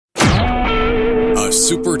a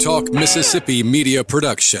Super Talk Mississippi media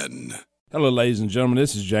production. Hello, ladies and gentlemen.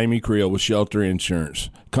 This is Jamie Creel with Shelter Insurance.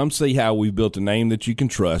 Come see how we've built a name that you can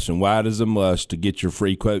trust and why it is a must to get your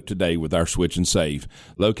free quote today with our Switch and Save.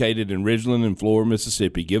 Located in Ridgeland and Flora,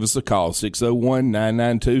 Mississippi. Give us a call,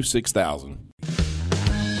 601-992-6000.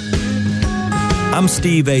 I'm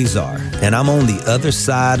Steve Azar, and I'm on the other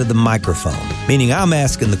side of the microphone, meaning I'm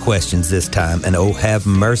asking the questions this time, and oh, have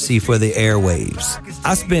mercy for the airwaves.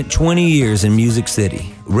 I spent 20 years in Music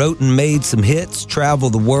City, wrote and made some hits,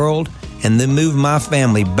 traveled the world, and then moved my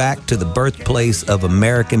family back to the birthplace of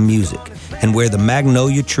American music and where the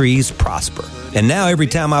magnolia trees prosper. And now every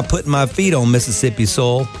time I put my feet on Mississippi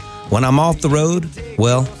soil, when I'm off the road,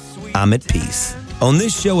 well, I'm at peace. On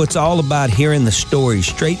this show, it's all about hearing the stories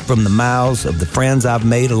straight from the mouths of the friends I've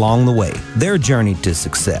made along the way, their journey to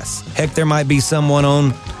success. Heck, there might be someone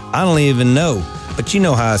on, I don't even know, but you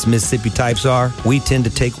know how us Mississippi types are. We tend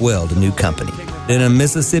to take well to new company. In a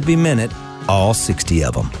Mississippi Minute, all 60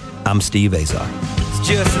 of them. I'm Steve Azar. It's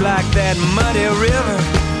just like that muddy river,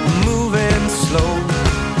 moving slow.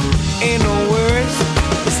 Ain't no worries,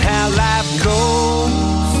 it's how life goes,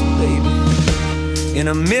 baby. In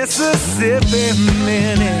a Mississippi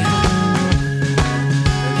Minute.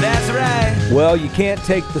 That's right. Well, you can't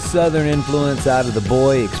take the southern influence out of the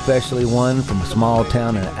boy, especially one from a small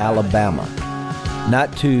town in Alabama.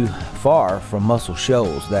 Not too far from Muscle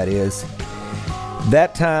Shoals, that is.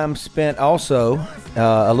 That time spent also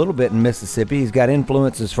a little bit in Mississippi. He's got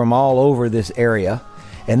influences from all over this area.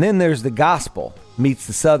 And then there's the gospel meets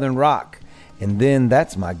the southern rock. And then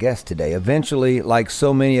that's my guest today. Eventually, like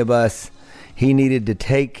so many of us, he needed to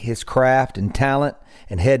take his craft and talent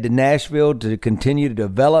and head to Nashville to continue to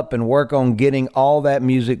develop and work on getting all that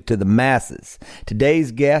music to the masses.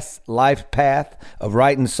 Today's guest's life path of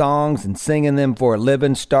writing songs and singing them for a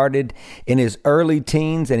living started in his early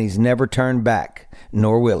teens, and he's never turned back,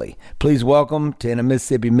 nor will he. Please welcome to In a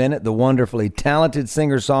Mississippi Minute the wonderfully talented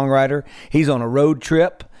singer-songwriter. He's on a road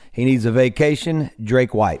trip. He needs a vacation.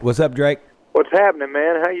 Drake White. What's up, Drake? What's happening,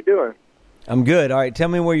 man? How you doing? I'm good. All right, tell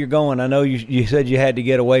me where you're going. I know you said you had to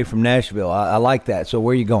get away from Nashville. I like that. So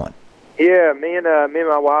where are you going? Yeah, me and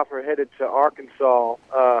my wife are headed to Arkansas,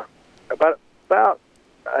 about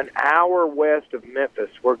an hour west of Memphis.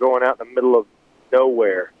 We're going out in the middle of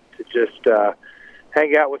nowhere to just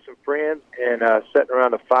hang out with some friends and sitting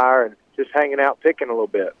around a fire and just hanging out, picking a little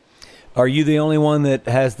bit. Are you the only one that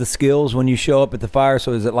has the skills when you show up at the fire?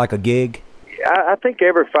 So is it like a gig? I think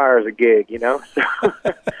every fire is a gig, you know.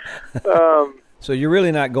 So you're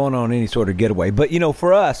really not going on any sort of getaway. But, you know,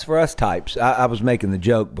 for us types, I was making the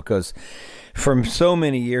joke because from so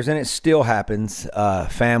many years, and it still happens,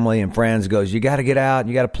 family and friends goes, you got to get out,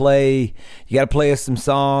 you got to play us some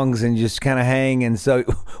songs and just kind of hang. And so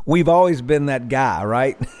we've always been that guy,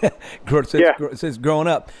 right? Since growing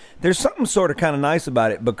up. There's something sort of kind of nice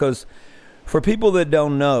about it because for people that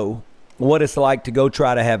don't know what it's like to go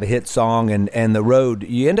try to have a hit song and the road,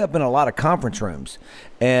 you end up in a lot of conference rooms.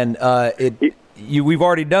 And we've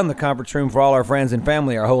already done the conference room for all our friends and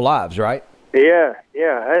family our whole lives, right? Yeah.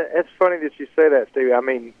 It's funny that you say that, Steve. I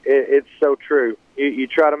mean, it's so true. You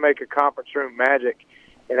try to make a conference room magic,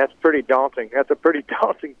 and that's pretty daunting. That's a pretty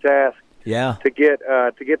daunting task. Yeah. To get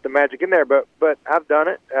the magic in there, but I've done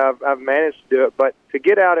it. I've managed to do it. But to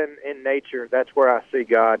get out in nature, that's where I see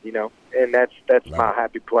God, you know, and that's my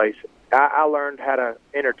happy place. I learned how to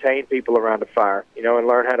entertain people around the fire, you know, and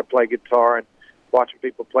learn how to play guitar and watching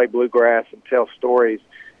people play bluegrass and tell stories.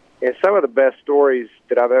 And some of the best stories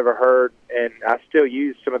that I've ever heard, and I still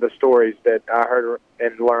use some of the stories that I heard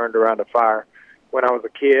and learned around the fire when I was a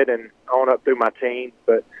kid and on up through my teens.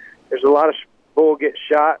 But there's a lot of bull get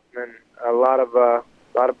shot and a lot of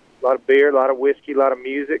beer, a lot of whiskey, a lot of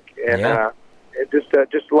music, and just a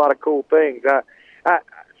lot of cool things. I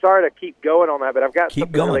sorry to keep going on that, but I've got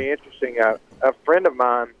something really interesting. A friend of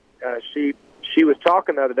mine, she was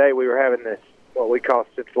talking the other day. We were having this what we call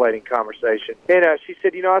scintillating conversation, and she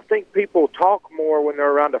said, you know, I think people talk more when they're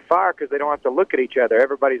around a fire because they don't have to look at each other.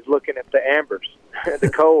 Everybody's looking at the embers, the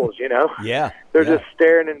coals, you know. They're just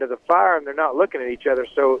staring into the fire and they're not looking at each other.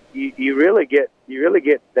 So you really get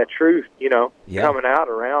that truth, you know, coming out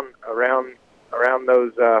around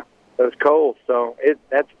those coals. So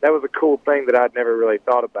that was a cool thing that I'd never really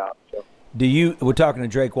thought about. So. We're talking to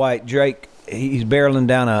Drake White. Drake, he's barreling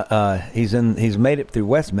down he's made it through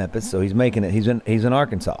West Memphis, so he's making it. He's in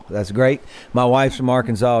Arkansas. That's great. My wife's from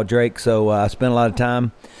Arkansas, Drake, so I spent a lot of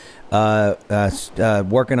time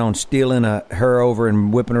working on stealing her over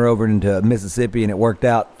and whipping her over into Mississippi, and it worked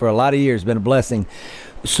out for a lot of years. It's been a blessing.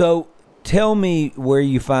 So tell me where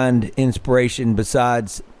you find inspiration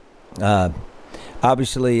besides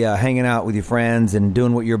obviously hanging out with your friends and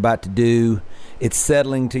doing what you're about to do. It's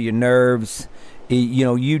settling to your nerves. You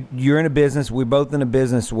know, you're in a business. We're both in a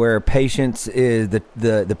business where patience is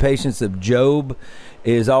the patience of Job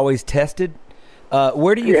is always tested.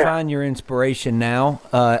 Where do you find your inspiration now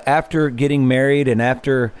after getting married and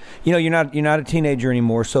after, you know, you're not a teenager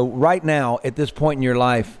anymore. So right now, at this point in your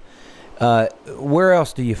life, where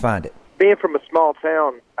else do you find it? Being from a small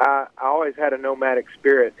town, I always had a nomadic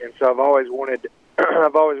spirit, and so I've always wanted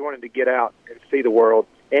to get out and see the world.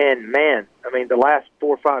 And man, I mean, the last 4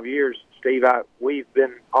 or 5 years, Steve, we've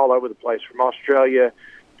been all over the place, from Australia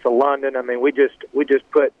to London. I mean, we just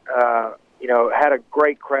put had a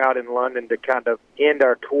great crowd in London to kind of end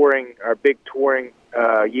our big touring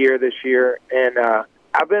year this year. And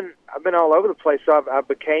I've been all over the place. So I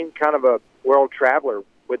became kind of a world traveler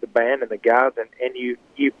with the band and the guys. And you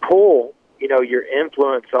pull, you know, your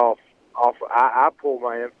influence off. I pull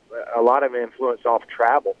a lot of influence off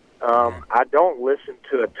travel. I don't listen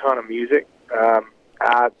to a ton of music.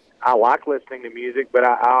 I like listening to music, but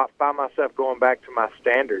I find myself going back to my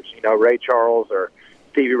standards, you know, Ray Charles or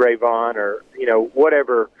Stevie Ray Vaughan, or, you know,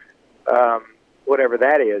 whatever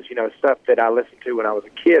that is, you know, stuff that I listened to when I was a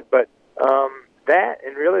kid. But that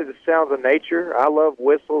and really the sounds of nature. I love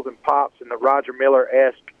whistles and pops and the Roger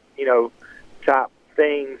Miller-esque, you know, type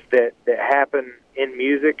things that happen in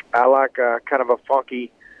music. I like kind of a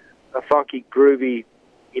funky, groovy,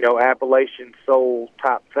 you know, Appalachian soul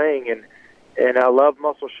type thing, and I love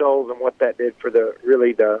Muscle Shoals and what that did for the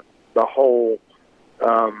whole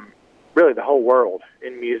the whole world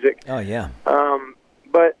in music. Oh yeah.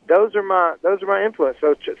 But those are my influence.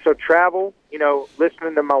 So travel, you know,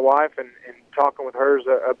 listening to my wife and talking with her is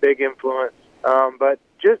a big influence. But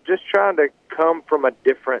just trying to come from a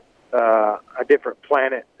different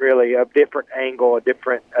planet, really, a different angle, a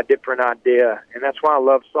different idea, and that's why I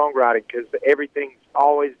love songwriting, because everything's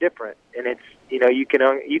always different, and it's, you know, you can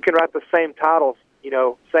write the same title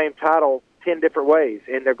 10 different ways,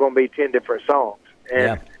 and they're going to be 10 different songs,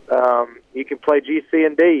 and you can play G, C,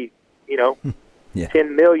 and D, you know,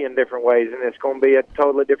 10 million different ways, and it's going to be a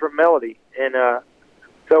totally different melody, and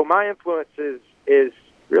so my influence is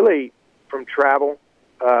really from travel.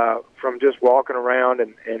 From just walking around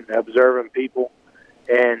and observing people,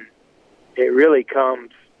 and it really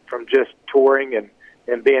comes from just touring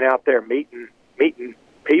and being out there meeting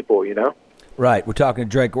people, you know. Right, we're talking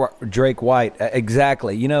to Drake White.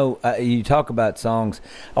 Exactly. You know, you talk about songs.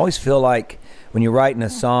 I always feel like when you're writing a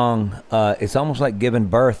song, it's almost like giving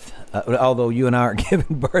birth. Although you and I aren't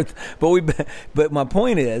giving birth, but my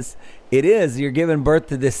point is, you're giving birth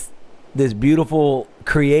to this beautiful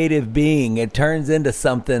creative being. It turns into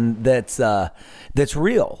something that's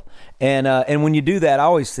real, and when you do that, I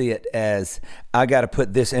always see it as, I got to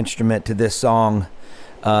put this instrument to this song.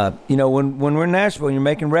 You know, when we're in Nashville and you're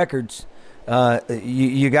making records,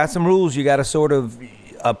 you got some rules you got to sort of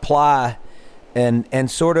apply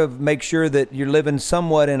and sort of make sure that you're living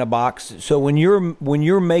somewhat in a box. So when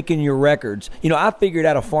you're making your records, you know, I figured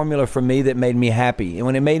out a formula for me that made me happy, and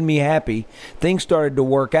when it made me happy, things started to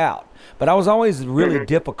work out. But I was always really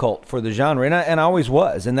difficult for the genre, and I always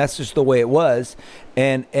was, and that's just the way it was.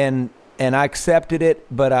 And I accepted it,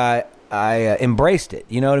 but I embraced it.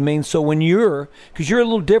 You know what I mean? So because you're a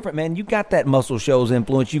little different, man. You got that Muscle Shoals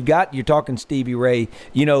influence. You're talking Stevie Ray,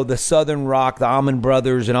 you know, the Southern rock, the Allman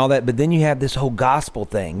Brothers, and all that. But then you have this whole gospel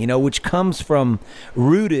thing, you know, which comes from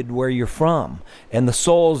rooted where you're from, and the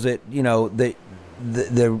souls that, you know, the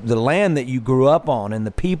land that you grew up on, and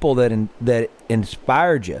the people that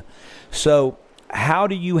inspired you. So how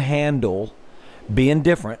do you handle being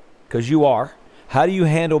different? Because you are. How do you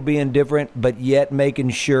handle being different, but yet making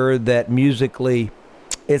sure that musically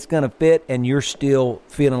it's going to fit and you're still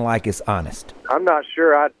feeling like it's honest? I'm not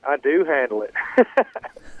sure I do handle it.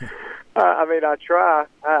 I mean, I try.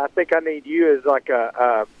 I think I need you as like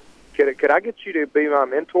could I get you to be my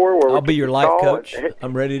mentor? I'll be your life coach.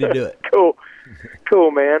 I'm ready to do it.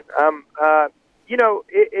 Cool, man. You know,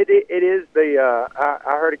 it is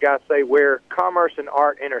I heard a guy say, where commerce and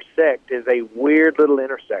art intersect is a weird little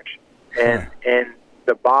intersection. And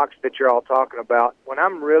the box that you're all talking about, when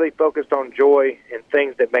I'm really focused on joy and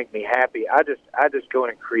things that make me happy, I just go in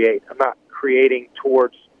and create. I'm not creating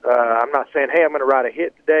towards, I'm not saying, hey, I'm going to write a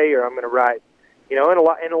hit today, or I'm going to write, you know,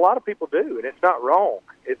 and a lot of people do, and it's not wrong.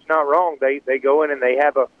 It's not wrong. They go in and they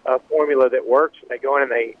have a formula that works, and they go in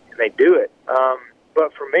and they do it.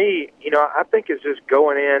 But for me, you know, I think it's just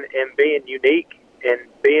going in and being unique and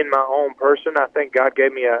being my own person. I think God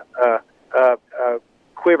gave me a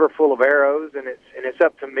quiver full of arrows, and it's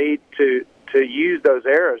up to me to use those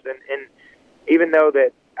arrows. And even though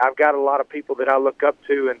that I've got a lot of people that I look up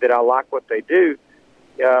to and that I like what they do,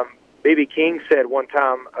 B.B. King said one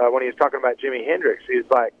time when he was talking about Jimi Hendrix, he was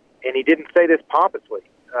like, and he didn't say this pompously.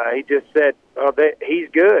 He just said, that he's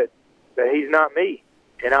good, but he's not me,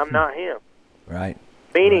 and I'm not him. Right.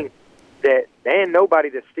 Meaning that, and nobody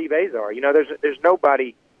that's Steve Azar. You know, there's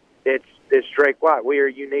nobody that's Drake White. We are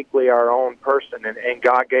uniquely our own person, and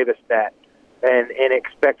God gave us that, and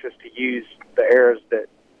expects us to use the arrows that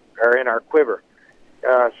are in our quiver.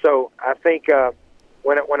 So I think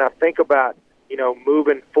when I think about, you know,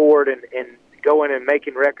 moving forward and going and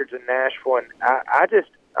making records in Nashville, and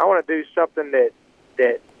I want to do something that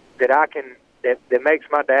I can that makes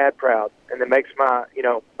my dad proud, and that makes my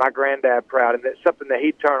granddad proud, and that's something that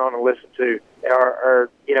he'd turn on and listen to, or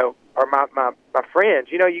my friends.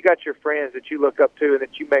 You know, you got your friends that you look up to and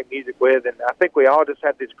that you make music with, and I think we all just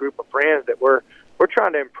have this group of friends that we're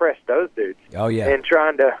trying to impress those dudes. Oh yeah. And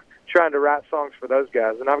trying to write songs for those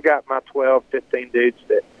guys. And I've got my 12, 15 dudes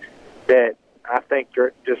that I think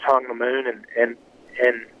are just hung the moon, and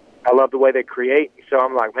I love the way they create. So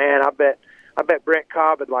I'm like, man, I bet Brent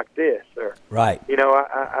Cobb would like this, or right. You know,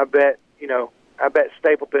 I bet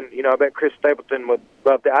Stapleton. You know, I bet Chris Stapleton would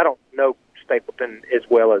love that. I don't know Stapleton as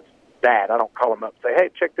well as that. I don't call him up and say, hey,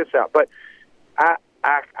 check this out. But I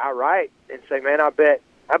write and say, man, I bet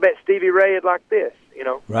Stevie Ray would like this. You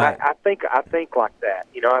know, right. I think like that.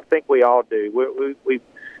 You know, I think we all do. We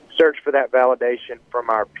search for that validation from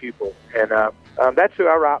our pupils, and that's who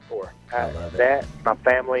I write for. That, my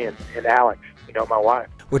family, and Alex. You know, my wife.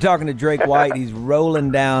 We're talking to Drake White. He's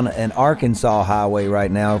rolling down an Arkansas highway right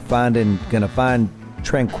now, gonna find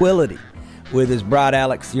tranquility with his bride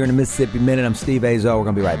Alex. You're in the Mississippi Minute. I'm Steve Azar. We're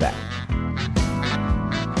gonna be right back.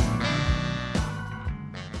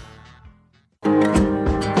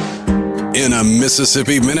 In a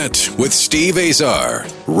Mississippi Minute with Steve Azar,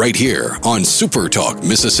 right here on Super Talk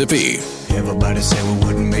Mississippi. Everybody say we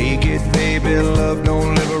wouldn't make it, baby. Love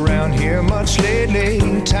don't live around here much lately.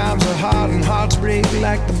 Times are hard and hearts break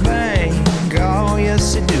like the bank. Oh,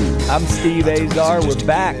 yes, they do. I'm Steve Azar. We're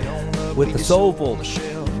back with the soulful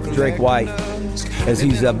Drake White as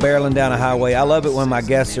he's barreling down a highway. I love it when my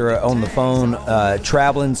guests are on the phone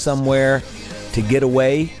traveling somewhere to get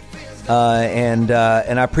away. And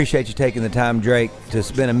I appreciate you taking the time, Drake, to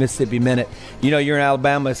spend a Mississippi Minute. You know, you're in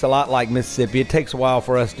Alabama. It's a lot like Mississippi. It takes a while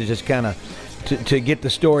for us to just kind of to get the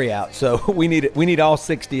story out. So we need all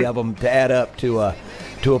 60 of them to add up to a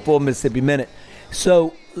full Mississippi Minute.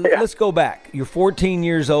 So let's go back. You're 14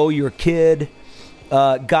 years old. You're a kid.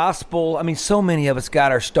 Gospel. I mean, so many of us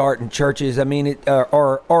got our start in churches. I mean,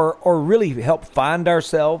 or really help find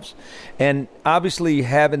ourselves, and obviously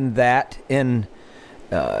having that in.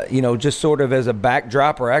 Just sort of as a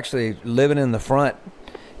backdrop, or actually living in the front,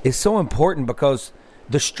 is so important, because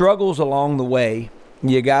the struggles along the way,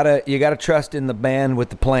 you gotta trust in the band with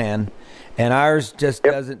the plan, and ours just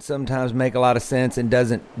doesn't sometimes make a lot of sense and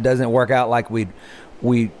doesn't work out like we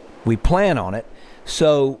plan on it.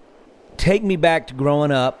 So take me back to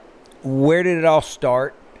growing up. Where did it all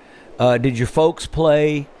start? Did your folks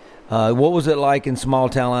play? What was it like in small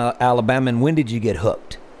town Alabama, and when did you get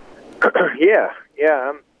hooked?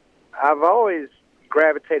 Yeah, I've always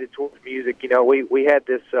gravitated towards music. You know, we had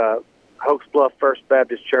this Oaks Bluff First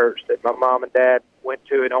Baptist Church that my mom and dad went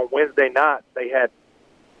to, and on Wednesday nights they had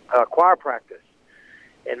choir practice.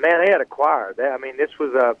 And man, they had a choir.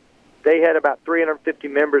 They had about 350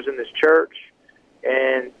 members in this church,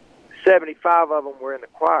 and 75 of them were in the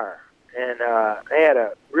choir. And they had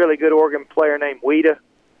a really good organ player named Weta,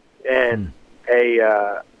 and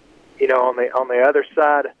on the other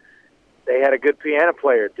side, they had a good piano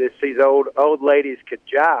player. These old ladies could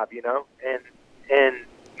jive, you know, and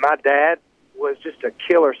my dad was just a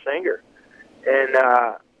killer singer, and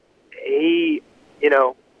he, you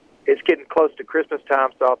know, it's getting close to Christmas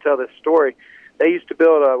time, so I'll tell this story. They used to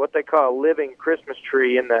build what they call a living Christmas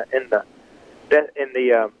tree in the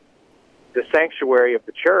sanctuary of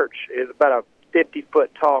the church. It was about a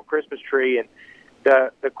 50-foot tall Christmas tree, and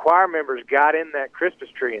the choir members got in that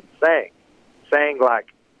Christmas tree and sang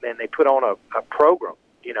like. And they put on a program,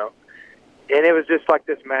 you know, and it was just like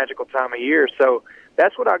this magical time of year. So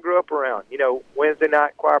that's what I grew up around. You know, Wednesday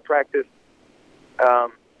night choir practice,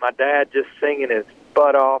 my dad just singing his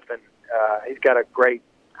butt off, and he's got a great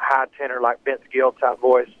high tenor, like Vince Gill type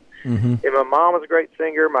voice. Mm-hmm. And my mom was a great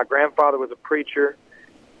singer. My grandfather was a preacher,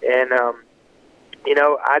 and I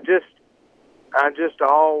just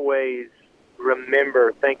always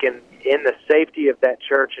remember thinking, in the safety of that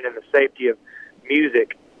church and in the safety of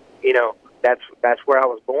music, you know, that's where I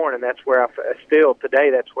was born, and that's where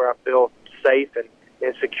today that's where I feel safe and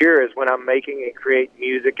secure, is when I'm making and creating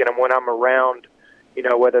music, and when I'm around, you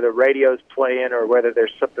know, whether the radio's playing or whether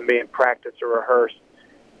there's something being practiced or rehearsed.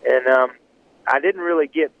 And I didn't really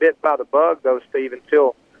get bit by the bug, though, Steve,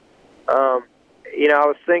 until, you know, I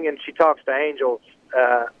was singing She Talks to Angels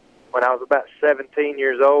when I was about 17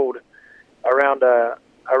 years old around a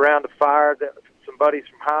fire that some buddies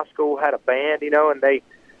from high school had a band, you know, and they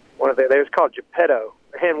was called Geppetto,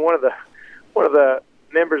 and one of the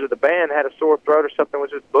members of the band had a sore throat or something,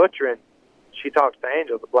 was just butchering She Talks to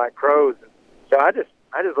Angels, the Black Crowes. And so I just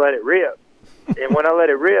let it rip. And when I let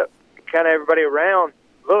it rip, kind of everybody around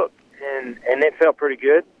looked, and it felt pretty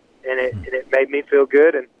good, and it made me feel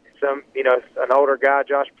good. And some, you know, an older guy,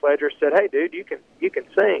 Josh Pledger, said, "Hey, dude, you can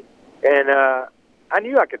sing." And I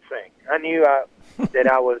knew I could sing. I knew that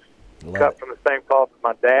I was cut from the same cloth as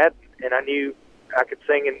my dad, and I knew I could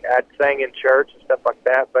sing, and I'd sang in church and stuff like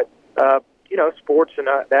that. But you know, sports and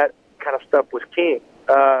that kind of stuff was king.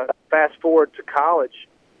 Fast forward to college,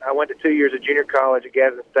 I went to 2 years of junior college at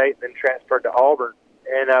Gadsden State, and then transferred to Auburn.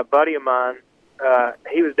 And a buddy of mine,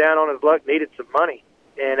 he was down on his luck, needed some money,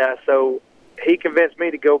 and so he convinced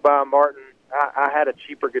me to go buy a Martin. I had a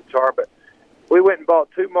cheaper guitar, but we went and bought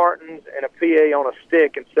 2 Martins and a PA on a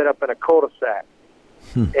stick and set up in a cul-de-sac,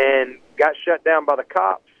 and got shut down by the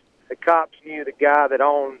cops. The cops knew the guy that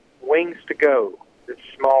owned Wings to Go, this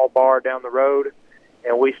small bar down the road,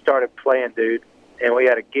 and we started playing, dude. And we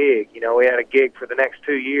had a gig. You know, we had a gig for the next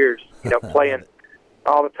 2 years, you know, playing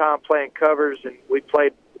all the time, playing covers, and we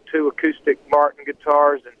played 2 acoustic Martin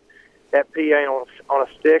guitars and that PA on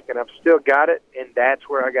a stick, and I've still got it, and that's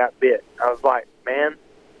where I got bit. I was like, man,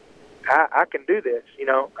 I can do this. You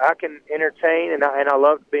know, I can entertain, and I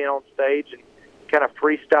loved being on stage and kind of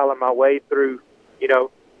freestyling my way through, you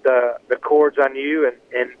know, the chords I knew,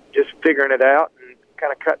 and just figuring it out and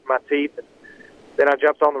kind of cutting my teeth. And then I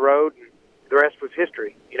jumped on the road, and the rest was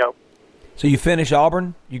history, you know. So you finish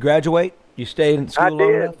Auburn? You graduate? You stayed in school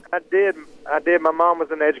long enough? I did. My mom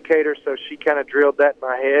was an educator, so she kind of drilled that in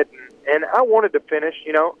my head, and I wanted to finish.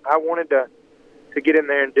 You know, I wanted to get in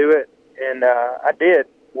there and do it, and I did.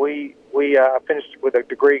 We finished with a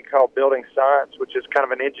degree called Building Science, which is kind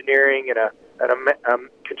of an engineering and a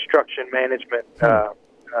construction management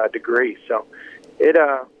degree. So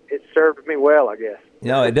it served me well, I guess.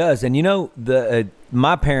 No, it does. And you know,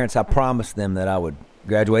 my parents, I promised them that I would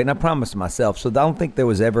graduate, and I promised myself. So I don't think there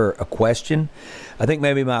was ever a question. I think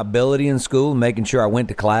maybe my ability in school, making sure I went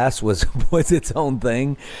to class, was its own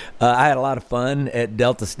thing. I had a lot of fun at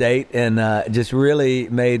Delta State, and just really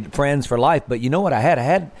made friends for life. But you know what I had?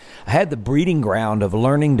 I had the breeding ground of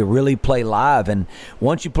learning to really play live. And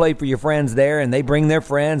once you play for your friends there, and they bring their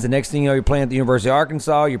friends, the next thing you know, you're playing at the University of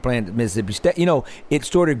Arkansas, you're playing at Mississippi State. You know, it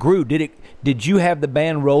sort of grew. Did you have the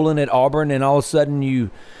band rolling at Auburn, and all of a sudden you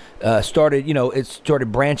started, you know, it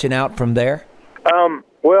started branching out from there?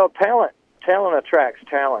 Well, talent attracts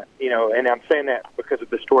talent, you know, and I'm saying that because of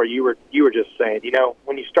the story you were just saying. You know,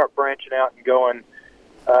 when you start branching out and going,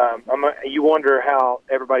 you wonder how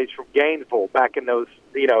everybody's from Gainesville back in those,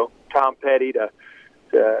 you know, Tom Petty to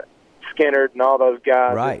Skinner and all those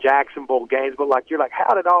guys, right. Jacksonville, Gainesville. Like, you're like,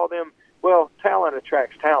 how did all them? Well, talent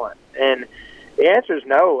attracts talent, and the answer is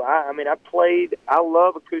no. I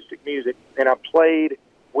love acoustic music, and I played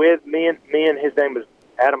with me and his name was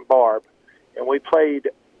Adam Barb, and we played,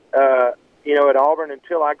 you know, at Auburn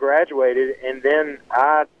until I graduated, and then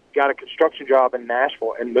I got a construction job in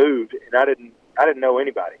Nashville and moved, and I didn't know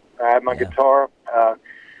anybody. I had my guitar. I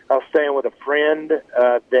was staying with a friend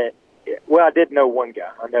I did know one guy.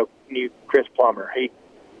 I knew Chris Plummer.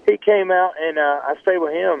 He came out, and I stayed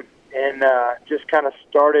with him, and just kind of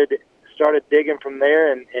started digging from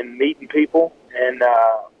there and meeting people, and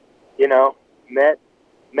you know, met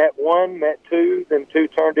 1, met 2, then 2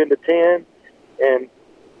 turned into 10, and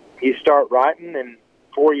you start writing, and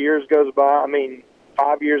 4 years goes by.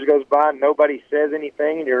 5 years goes by, and nobody says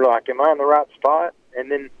anything, and you're like, am I in the right spot? And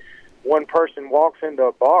then one person walks into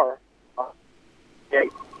a bar in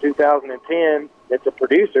 2010 that's a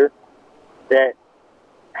producer that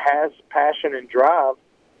has passion and drive,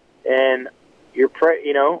 and you've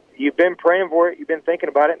been praying for it, you've been thinking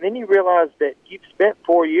about it, and then you realize that you've spent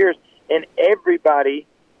 4 years, and everybody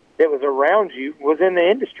that was around you was in the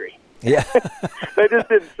industry. Yeah. They just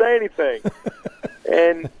didn't say anything.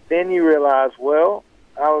 And then you realize, well,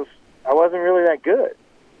 I wasn't really that good.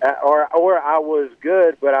 Or I was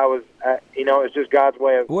good, but I was, you know, it's just God's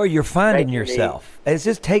way of. Well, you're finding yourself. It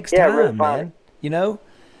just takes time, really man. You know.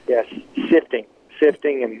 Yes, sifting,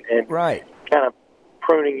 and right, kind of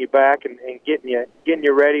pruning you back and getting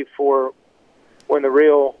you ready for when the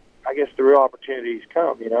real opportunities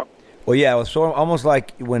come. You know. Well, yeah, it was sort of almost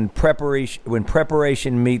like when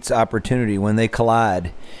preparation meets opportunity, when they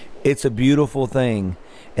collide. It's a beautiful thing,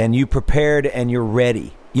 and you prepared and you're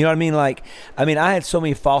ready. You know what I mean? Like, I had so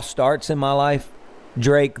many false starts in my life,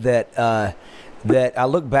 Drake, that I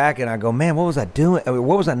look back and I go, man, what was I doing? I mean,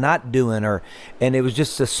 what was I not doing? And it was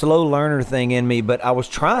just a slow learner thing in me, but I was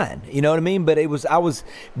trying, you know what I mean? But I was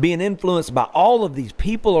being influenced by all of these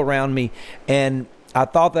people around me, and I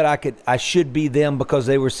thought that I should be them because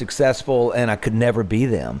they were successful, and I could never be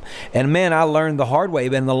them. And man, I learned the hard way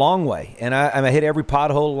and the long way. And I hit every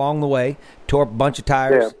pothole along the way, tore up a bunch of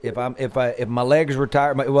tires. Yeah. If my legs were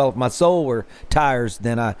tired, if my soul were tires,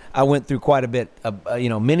 then I went through quite a bit of,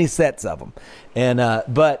 many sets of them. And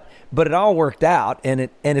but it all worked out, and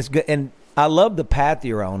it's good. And I love the path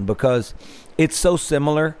you're on because it's so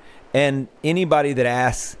similar. And anybody that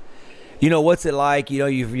asks, what's it like?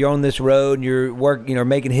 You're on this road and you're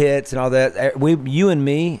making hits and all that. You and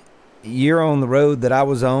me, you're on the road that I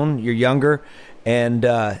was on. You're younger, and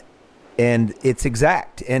it's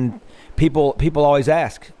exact. And people always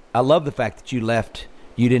ask. I love the fact that you left.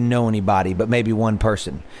 You didn't know anybody, but maybe one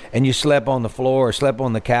person, and you slept on the floor or slept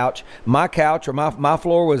on the couch. My couch or my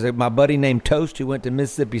floor was my buddy named Toast, who went to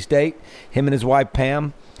Mississippi State. Him and his wife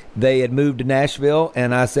Pam. They had moved to Nashville,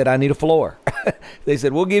 and I said, I need a floor. They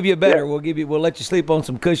said, we'll give you a better. Yeah. We'll let you sleep on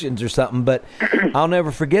some cushions or something. But I'll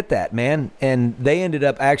never forget that, man. And they ended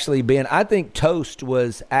up actually being, I think Toast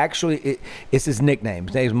was actually, it's his nickname.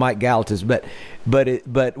 His name's Mike Galatas,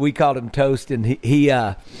 but we called him Toast. And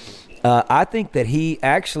I think that he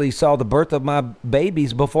actually saw the birth of my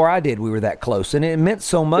babies before I did. We were that close, and it meant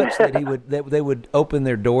so much that they would open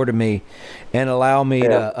their door to me and allow me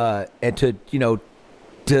to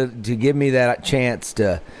give me that chance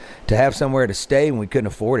to have somewhere to stay when we couldn't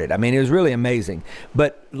afford it. I mean, it was really amazing.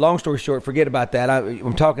 But long story short, forget about that.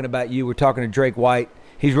 I'm talking about you. We're talking to Drake White.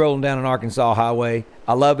 He's rolling down an Arkansas highway.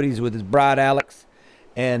 I love it. He's with his bride, Alex.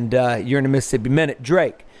 And you're in the Mississippi Minute.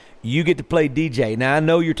 Drake, you get to play DJ. Now, I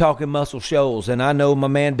know you're talking Muscle Shoals, and I know my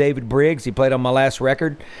man David Briggs. He played on my last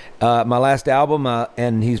record, my last album,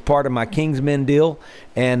 and he's part of my Kingsmen deal.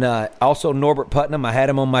 And also Norbert Putnam. I had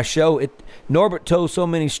him on my show. Norbert told so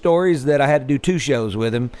many stories that I had to do 2 shows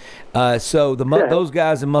with him. Those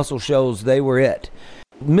guys in Muscle Shoals, they were it.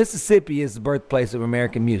 Mississippi is the birthplace of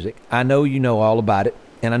American music. I know you know all about it,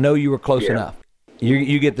 and I know you were close enough.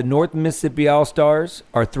 You get the North Mississippi All-Stars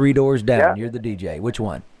or 3 Doors Down. Yeah. You're the DJ. Which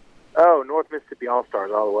one? Oh, North Mississippi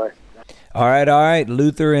All-Stars all the way. All right.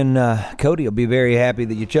 Luther and Cody will be very happy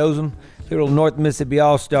that you chose them. Little North Mississippi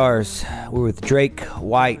All-Stars. We're with Drake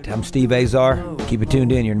White. I'm Steve Azar. Keep it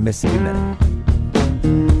tuned in. You're in Mississippi Minute.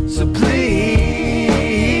 So please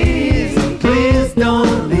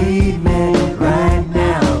don't leave me right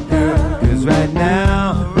now, girl. 'Cause right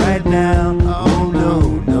now, oh no.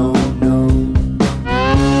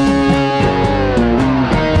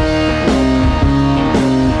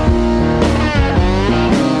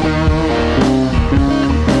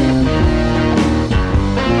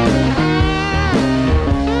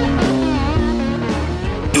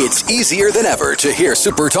 It's easier than ever to hear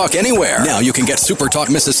Super Talk anywhere. Now you can get Super Talk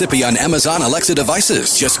Mississippi on Amazon Alexa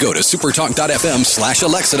devices. Just go to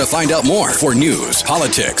supertalk.fm/Alexa to find out more. For news,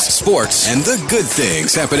 politics, sports, and the good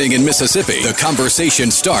things happening in Mississippi. The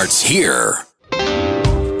conversation starts here.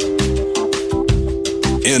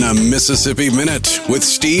 In a Mississippi Minute with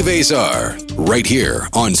Steve Azar. Right here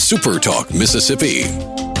on Super Talk Mississippi.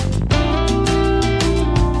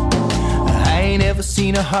 I ain't ever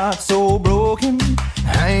seen a heart so broken.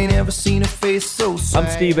 I ain't ever seen a face so sad. I'm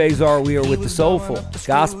Steve Azar. We are with the soulful,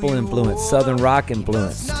 gospel influence, southern rock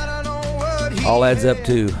influence. All adds up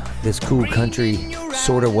to this cool country,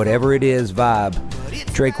 sort of whatever it is, vibe.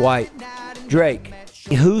 Drake White. Drake,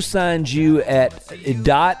 who signed you at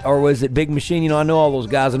Dot, or was it Big Machine? I know all those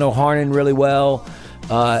guys. I know Harnan really well.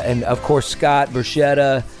 And, of course, Scott,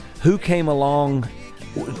 Burchetta. Who came along?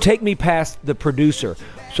 Take me past the producer.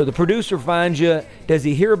 So the producer finds you. Does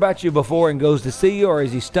he hear about you before and goes to see you, or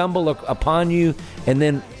does he stumble upon you? And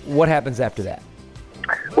then what happens after that?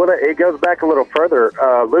 Well, it goes back a little further.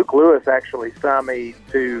 Luke Lewis actually signed me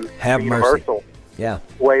to Have Universal. Mercy. Yeah.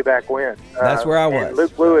 Way back when. That's where I was. And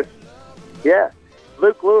Luke Lewis,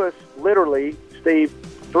 Luke Lewis literally, Steve,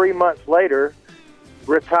 3 months later,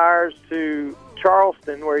 retires to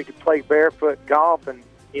Charleston where he could play barefoot golf and,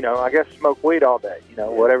 I guess smoke weed all day,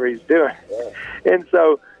 whatever he's doing. Yeah. And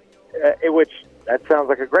so, which that sounds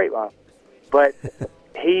like a great life. But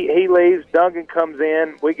he leaves, Duncan comes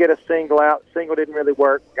in, we get a single out, single didn't really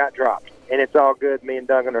work, got dropped. And it's all good, me and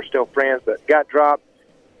Duncan are still friends, but got dropped.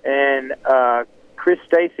 And Chris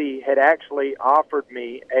Stacy had actually offered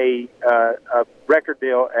me a record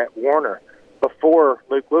deal at Warner before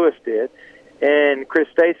Luke Lewis did. And Chris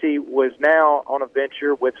Stacy was now on a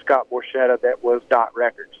venture with Scott Borchetta that was Dot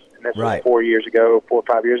Records. and this Right. was 4 or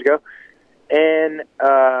 5 years ago. And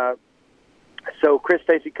so Chris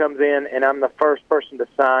Stacy comes in, and I'm the first person to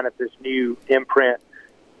sign at this new imprint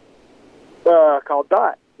called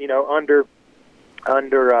Dot, under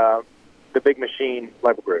the Big Machine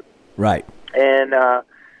label group. Right. And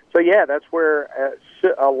so, yeah, that's where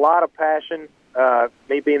a lot of passion,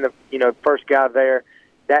 me being the first guy there,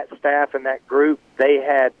 that staff and that group, they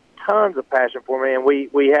had tons of passion for me. And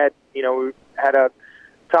we had a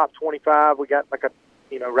top 25. We got like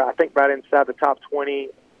I think right inside the top 20.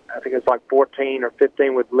 I think it's like 14 or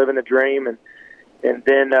 15 with Living the Dream. And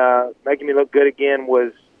then Making Me Look Good Again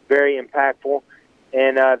was very impactful.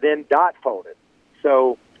 And then Dot folded.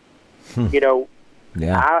 So,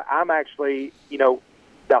 Yeah. I'm actually,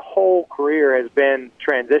 the whole career has been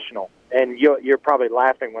transitional. And you're probably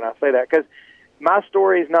laughing when I say that, because my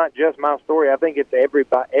story is not just my story. I think it's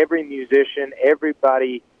every musician,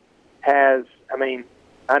 everybody has,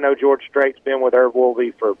 I know George Strait's been with Irv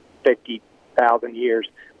Woolsey for 50,000 years,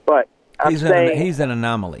 but He's an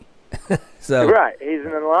anomaly. So right, he's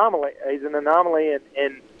an anomaly.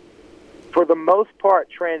 And for the most part,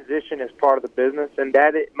 transition is part of the business, and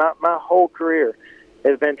my whole career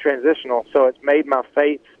has been transitional. So it's made my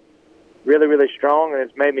faith really, really strong, and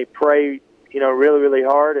it's made me pray, really, really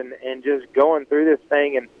hard, and just going through this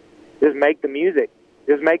thing and just make the music,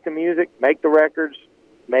 make the records,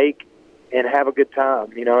 and have a good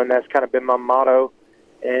time, and that's kind of been my motto,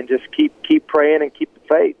 and just keep praying and keep the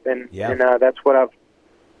faith, and that's what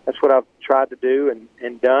I've tried to do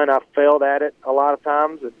and done. I've failed at it a lot of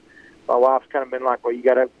times, and my wife's kind of been like, well, you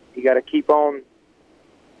gotta keep on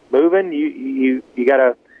moving, you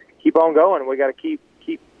gotta keep on going, we gotta keep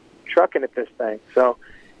trucking at this thing. So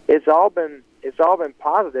it's all been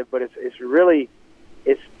positive, but it's really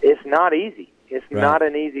not easy. It's Right. not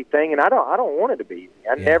an easy thing, and I don't want it to be easy.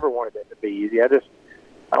 I never wanted it to be easy.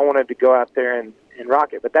 I wanted to go out there and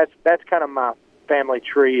rock it. But that's kind of my family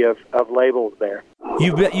tree of labels there.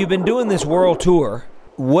 You've been doing this world tour.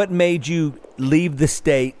 What made you leave the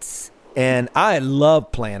States? And I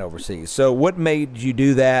love playing overseas. So what made you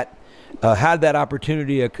do that? How did that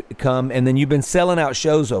opportunity come? And then you've been selling out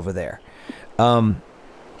shows over there.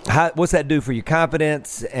 What's that do for your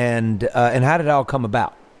confidence? And how did it all come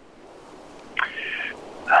about?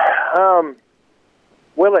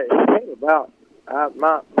 Well, it came about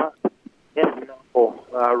my aunt and uncle,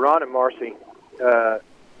 Ron and Marcy,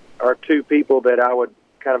 are two people that I would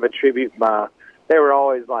kind of attribute they were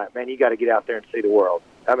always like, man, you got to get out there and see the world.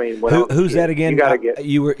 Who's that again?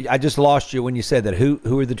 I just lost you when you said that.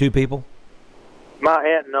 Who are the two people? My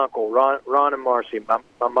aunt and uncle, Ron and Marcy,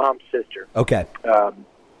 my mom's sister. Okay.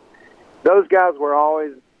 Those guys were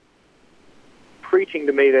always preaching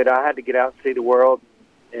to me that I had to get out and see the world,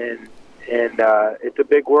 and it's a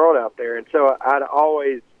big world out there. And so I'd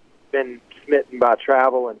always been smitten by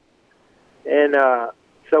travel, and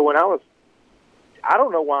so when I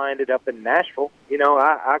don't know why I ended up in Nashville.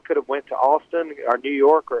 I could have went to Austin or New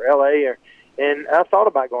York or L.A. And I thought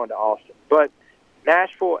about going to Austin. But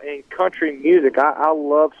Nashville and country music, I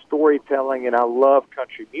love storytelling and I love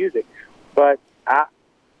country music. But I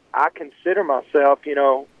consider myself,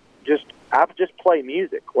 I just play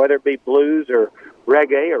music, whether it be blues or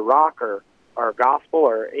reggae or rock or gospel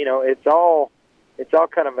or, it's all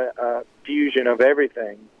kind of a fusion of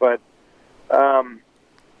everything. But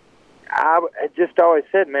I just always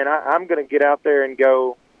said, man, I'm going to get out there and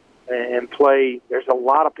go and play. There's a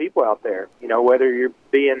lot of people out there, whether you're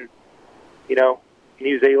being,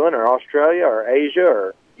 New Zealand or Australia or Asia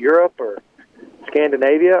or Europe or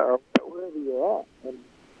Scandinavia or wherever you're at. And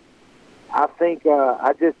I think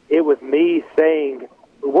it was me saying,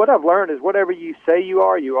 what I've learned is whatever you say you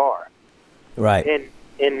are. Right.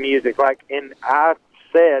 In music. And I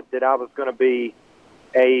said that I was going to be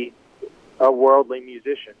a worldly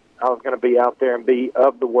musician. I was going to be out there and be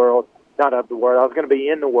of the world, not of the world. I was going to be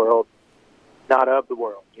in the world, not of the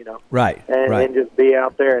world, Right. And just be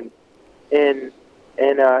out there and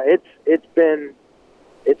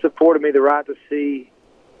it's afforded me the right to see,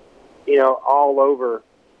 all over,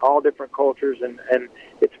 all different cultures, and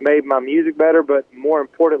it's made my music better, but more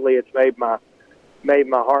importantly, it's made my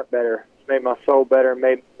heart better. It's made my soul better,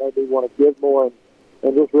 made me want to give more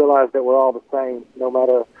and just realize that we're all the same, no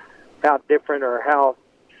matter how different or how,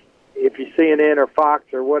 if you CNN or Fox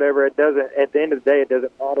or whatever, it doesn't. At the end of the day, it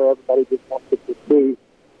doesn't matter. Everybody just wants to see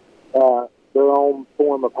their own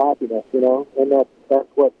form of happiness, and that's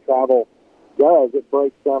what travel does. It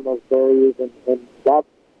breaks down those barriers, and that's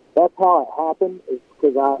how it happened. Is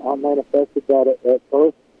because I manifested that at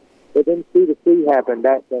first, but then C2C happened.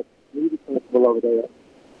 That music festival over there.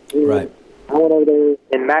 Right. I went over there,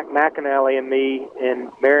 and Mac McAnally and me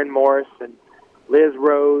and Maren Morris and Liz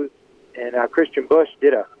Rose and Christian Bush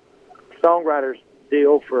did a songwriters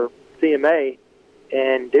deal for CMA,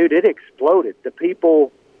 and, dude, it exploded. The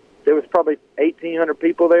people, there was probably 1,800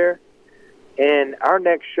 people there, and our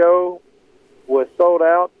next show was sold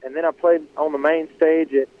out, and then I played on the main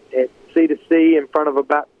stage at C2C in front of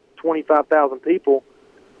about 25,000 people,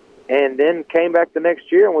 and then came back the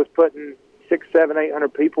next year and was putting 600, 700,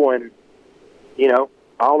 800 people in,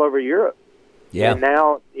 all over Europe. Yeah. And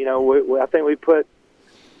now, I think we put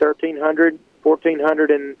 1,300,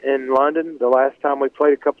 1,400 in London the last time we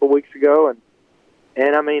played a couple of weeks ago,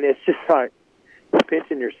 and I mean, it's just like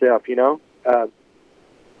pinching yourself,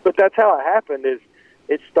 But that's how it happened. Is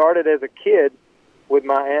it started as a kid with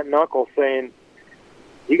my aunt and uncle saying,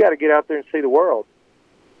 "You got to get out there and see the world."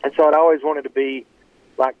 And so I'd always wanted to be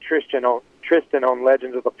like Tristan on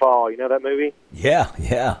Legends of the Fall. You know that movie? Yeah.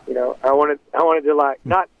 I wanted to like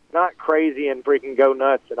not crazy and freaking go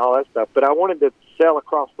nuts and all that stuff, but I wanted to sail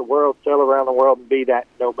across the world, sail around the world, and be that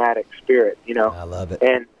nomadic spirit. I love it.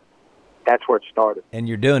 And that's where it started. And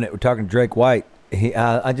you're doing it. We're talking to Drake White.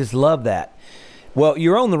 I just love that. Well,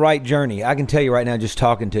 you're on the right journey. I can tell you right now, just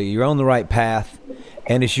talking to you, you're on the right path,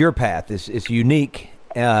 and it's your path. It's unique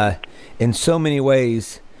in so many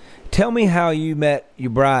ways. Tell me how you met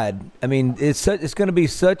your bride. I mean, it's going to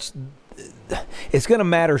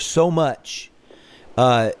matter so much,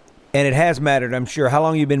 and it has mattered, I'm sure. How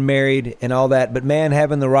long you've been married and all that, but man,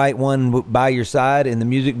 having the right one by your side in the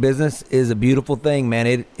music business is a beautiful thing,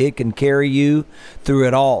 man. It can carry you through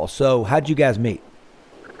it all. So, how'd you guys meet?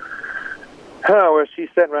 Oh, well, she's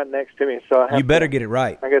sitting right next to me, so you better get it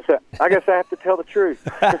right. I guess I have to tell the truth.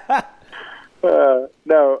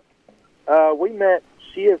 No, we met.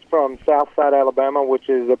 She is from Southside, Alabama, which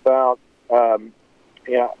is about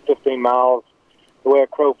 15 miles the way a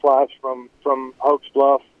crow flies from Oaks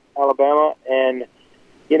Bluff, Alabama, and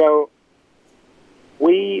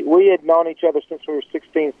we had known each other since we were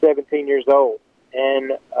 16, 17 years old,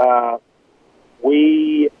 and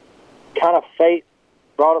we kind of fate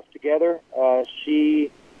brought us together.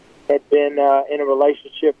 She had been in a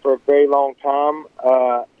relationship for a very long time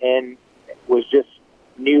and was just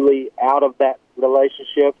newly out of that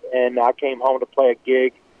relationship, and I came home to play a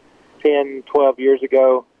gig 10, 12 years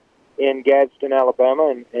ago in Gadsden,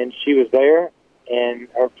 Alabama, and she was there, and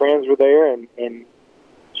her friends were there, and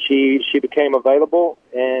she became available,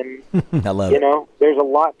 and I love it. There's a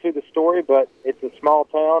lot to the story, but it's a small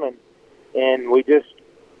town, and we just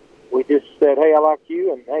said, hey, I like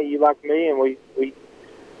you, and hey, you like me, and we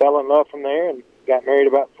fell in love from there and got married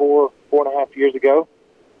about 4.5 years ago,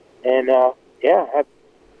 and had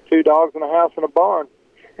 2 dogs and a house and a barn.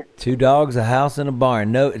 2 dogs, a house, and a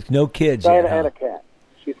barn. No kids yet, and a cat.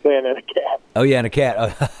 She's saying and a cat. Oh yeah, and a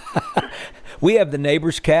cat. We have the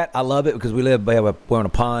neighbor's cat. I love it because we're on a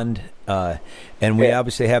pond, and we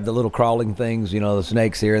obviously have the little crawling things, the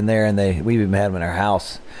snakes here and there, and we even have them in our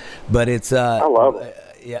house. But it's I love it.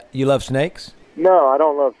 Yeah, you love snakes? No, I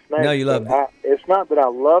don't love snakes. No, you love. It's not that I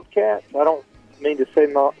love cats. I don't mean to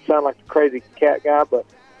sound like a crazy cat guy, but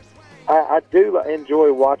I do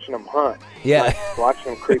enjoy watching them hunt. Yeah, like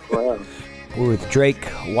watching them creep around. We're with Drake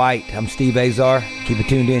White. I'm Steve Azar. Keep it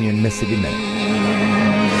tuned in. You're in Mississippi Minute.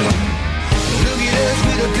 Look at us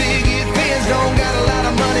with a big hit fence. Don't got a lot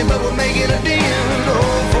of money, but we're making a deal.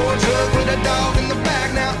 Old Ford truck with a dog in the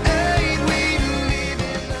back. Now, ain't we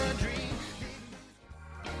living a dream?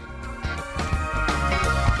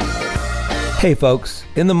 Hey, folks.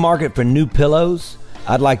 In the market for new pillows,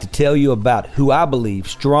 I'd like to tell you about who I believe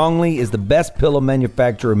strongly is the best pillow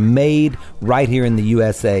manufacturer made right here in the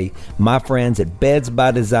USA, my friends at Beds by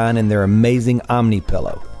Design and their amazing Omni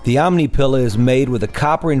Pillow. The Omni Pillow is made with a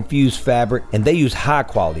copper-infused fabric, and they use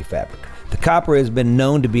high-quality fabric. The copper has been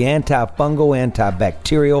known to be antifungal,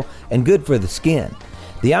 antibacterial, and good for the skin.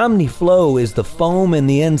 The Omni Flow is the foam in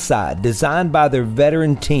the inside. Designed by their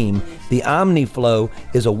veteran team, the Omni Flow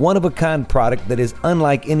is a one-of-a-kind product that is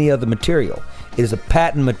unlike any other material. It is a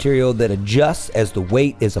patent material that adjusts as the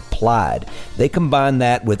weight is applied. They combine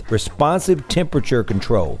that with responsive temperature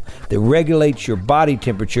control that regulates your body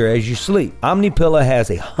temperature as you sleep. OmniPillow has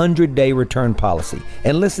a 100-day return policy.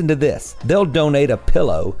 And listen to this. They'll donate a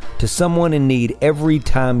pillow to someone in need every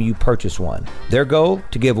time you purchase one. Their goal?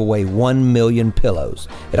 To give away 1 million pillows.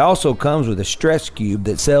 It also comes with a stress cube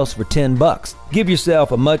that sells for $10. Give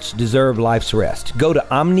yourself a much-deserved life's rest. Go to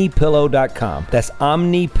OmniPillow.com. That's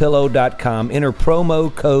OmniPillow.com. Enter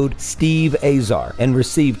promo code Steve Azar and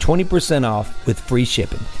receive 20% off with free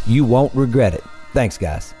shipping. You won't regret it. Thanks,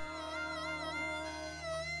 guys.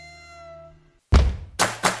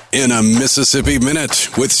 in a Mississippi Minute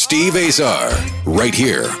with Steve Azar, right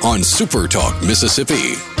here on Super Talk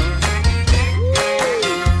Mississippi.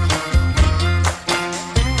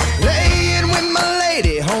 Laying with my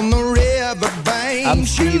lady on the river bank. I'm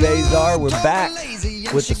Steve Azar. We're back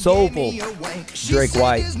with the soulful Drake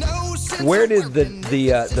White. Where did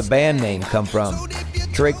the band name come from?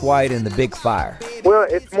 Drake White and the Big Fire. Well,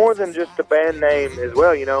 it's more than just a band name as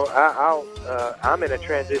well. You know, I'm in a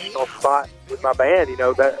transitional spot with my band. You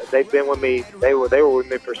know, that they've been with me. They were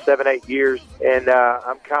with me for 7-8 years, and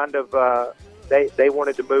I'm kind of. They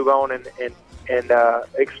wanted to move on and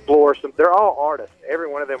explore some. They're all artists. Every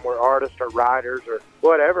one of them were artists or writers or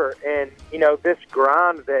whatever. And you know, this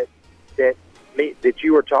grind that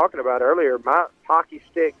you were talking about earlier, my hockey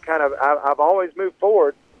stick kind of. I've always moved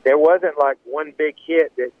forward. There wasn't like one big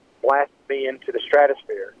hit that blasted me into the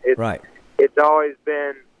stratosphere. Right. It's always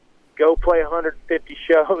been go play 150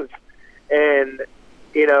 shows, and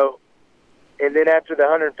you know, and then after the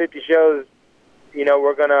 150 shows, you know,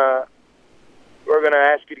 we're gonna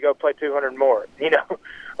ask you to go play 200 more, you know,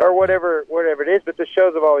 or whatever it is. But the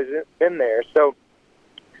shows have always been there. So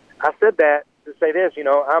I said that to say this. You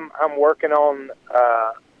know, I'm working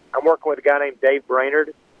with a guy named Dave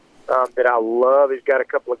Brainerd that I love. He's got a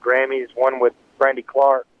couple of Grammys, one with Brandy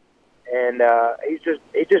Clark. And he's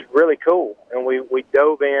just really cool. And we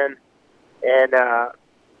dove in and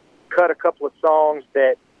cut a couple of songs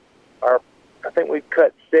that are, I think we've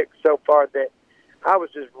cut 6 so far that I was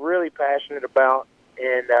just really passionate about.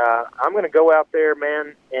 And I'm going to go out there,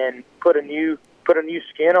 man, and put a new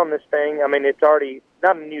skin on this thing. I mean, it's already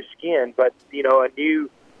not a new skin, but you know, a new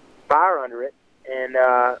fire under it. And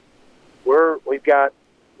we're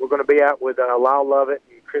going to be out with Lyle Lovett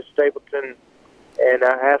and Chris Stapleton and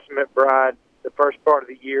Asa McBride the first part of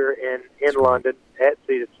the year in London at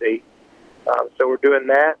C2C. So we're doing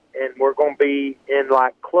that, and we're going to be in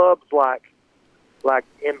like clubs like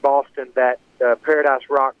in Boston, that Paradise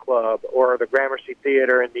Rock Club or the Gramercy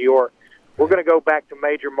Theater in New York. We're going to go back to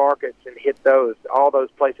major markets and hit all those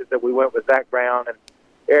places that we went with Zach Brown and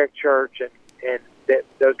Eric Church and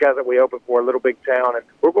those guys that we opened for, Little Big Town. And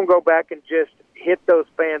we're going to go back and just hit those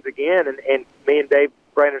fans again, and me and Dave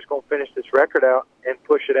Brainer's going to finish this record out and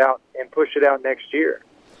push it out next year.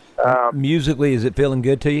 Musically, is it feeling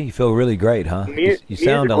good to you? You feel really great, huh? You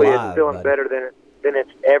sound alive. Musically, it's feeling better than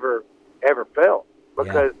it's ever felt,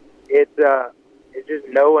 because it's just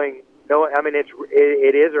knowing. I mean,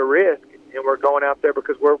 it is a risk, and we're going out there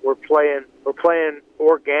because we're playing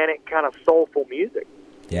organic, kind of soulful music.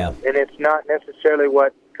 Yeah, and it's not necessarily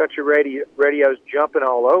what country radio's jumping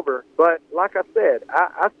all over. But like I said,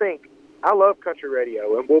 I think I love country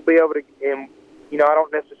radio, and we'll be able to. And you know, I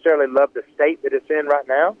don't necessarily love the state that it's in right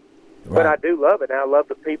now, but I do love it. And I love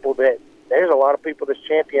the people that. There's a lot of people that's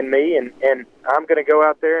champion me, and I'm going to go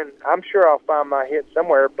out there, and I'm sure I'll find my hit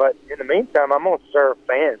somewhere. But in the meantime, I'm going to serve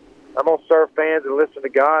fans. I'm going to serve fans and listen to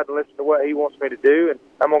God and listen to what He wants me to do. And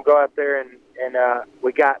I'm going to go out there, and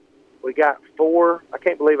we got 4. I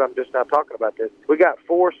can't believe I'm just now talking about this. We got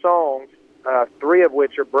 4 songs, 3 of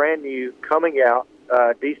which are brand new, coming out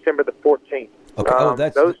December the 14th. Okay.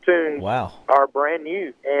 Those tunes are brand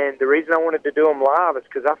new, and the reason I wanted to do them live is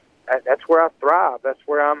because that's where I thrive. That's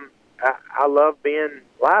where I love being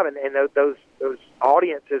live, and those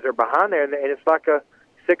audiences are behind there, and it's like a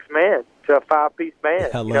 6-man to a 5-piece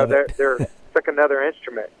band. They're it's like another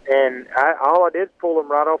instrument, and all I did is pull them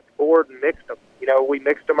right off the board and mix them. You know, we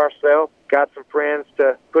mixed them ourselves, got some friends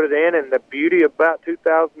to put it in, and the beauty about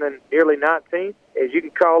 2019 is you can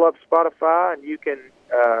call up Spotify and you can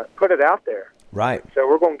put it out there. Right. So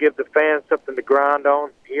we're going to give the fans something to grind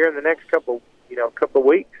on here in the next couple of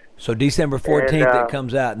weeks. So December 14th it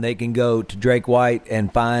comes out, and they can go to Drake White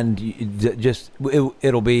and find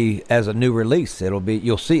it'll be as a new release.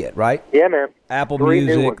 You'll see it, right? Yeah, man. Apple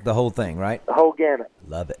Music, the whole thing, right? The whole gamut.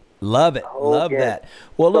 Love it. Love that.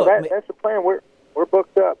 Well, so look, that's the plan. We're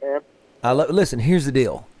booked up, man. Listen, here's the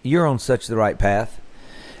deal. You're on such the right path,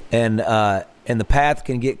 and the path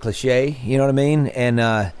can get cliche. You know what I mean?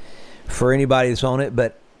 And for anybody that's on it,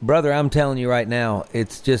 but. Brother, I'm telling you right now,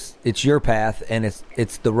 it's your path, and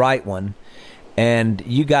it's the right one, and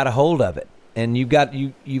you got a hold of it, and you've got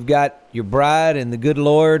your bride and the good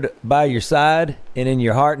Lord by your side and in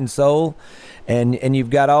your heart and soul, and you've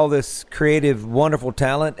got all this creative, wonderful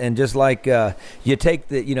talent, and just like you take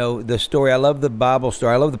the story. I love the Bible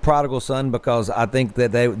story. I love the prodigal son because I think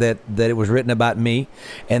that it was written about me,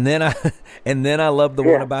 and then I love the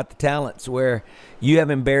one about the talents where. You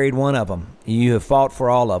haven't buried one of them. You have fought for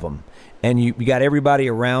all of them. And you got everybody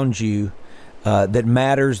around you that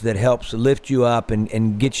matters, that helps lift you up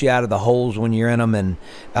and get you out of the holes when you're in them. And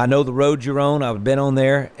I know the road you're on. I've been on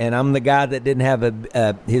there, and I'm the guy that didn't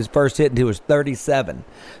have his first hit until he was 37.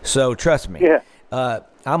 So trust me,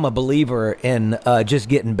 I'm a believer in just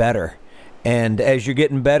getting better. And as you're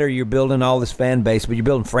getting better, you're building all this fan base, but you're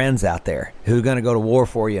building friends out there who are going to go to war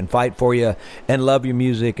for you and fight for you and love your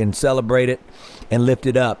music and celebrate it and lift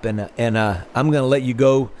it up. And I'm going to let you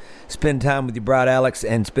go spend time with your bride Alex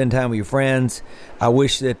and spend time with your friends. I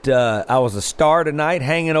wish that I was a star tonight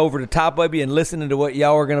hanging over the top of you and listening to what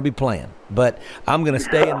y'all are going to be playing. But I'm going to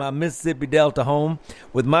stay in my Mississippi Delta home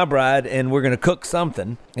with my bride, and we're going to cook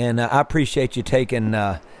something. And I appreciate you taking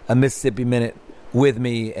a Mississippi Minute with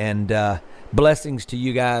me, and blessings to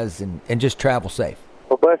you guys, and just travel safe.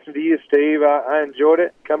 Well, blessing to you, Steve. I enjoyed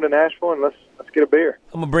it. Come to Nashville and let's get a beer.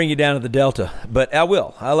 I'm gonna bring you down to the Delta, but I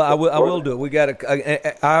will do it. We got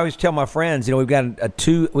I always tell my friends, we've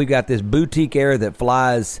got this boutique air that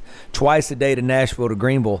flies twice a day to Nashville to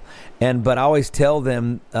Greenville, but I always tell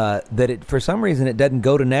them that for some reason it doesn't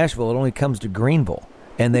go to Nashville. It only comes to Greenville,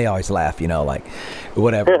 and they always laugh, like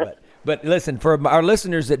whatever. But listen, for our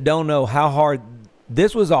listeners that don't know how hard.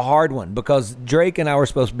 This was a hard one because Drake and I were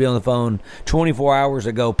supposed to be on the phone 24 hours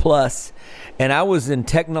ago plus, and I was in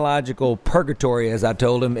technological purgatory, as I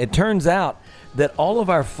told him. It turns out that all of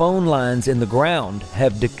our phone lines in the ground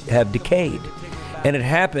have decayed, and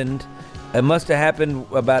it must have happened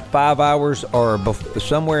about 5 hours or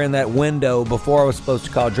somewhere in that window before I was supposed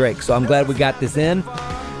to call Drake. So I'm glad we got this in.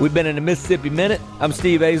 We've been in the Mississippi Minute. I'm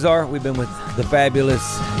Steve Azar. We've been with the fabulous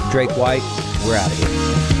Drake White. We're out of here.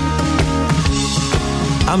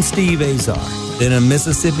 I'm Steve Azar. In a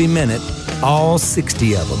Mississippi Minute, all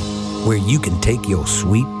 60 of them, where you can take your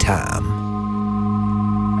sweet time.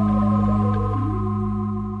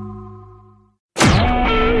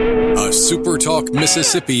 A SuperTalk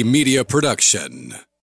Mississippi media production.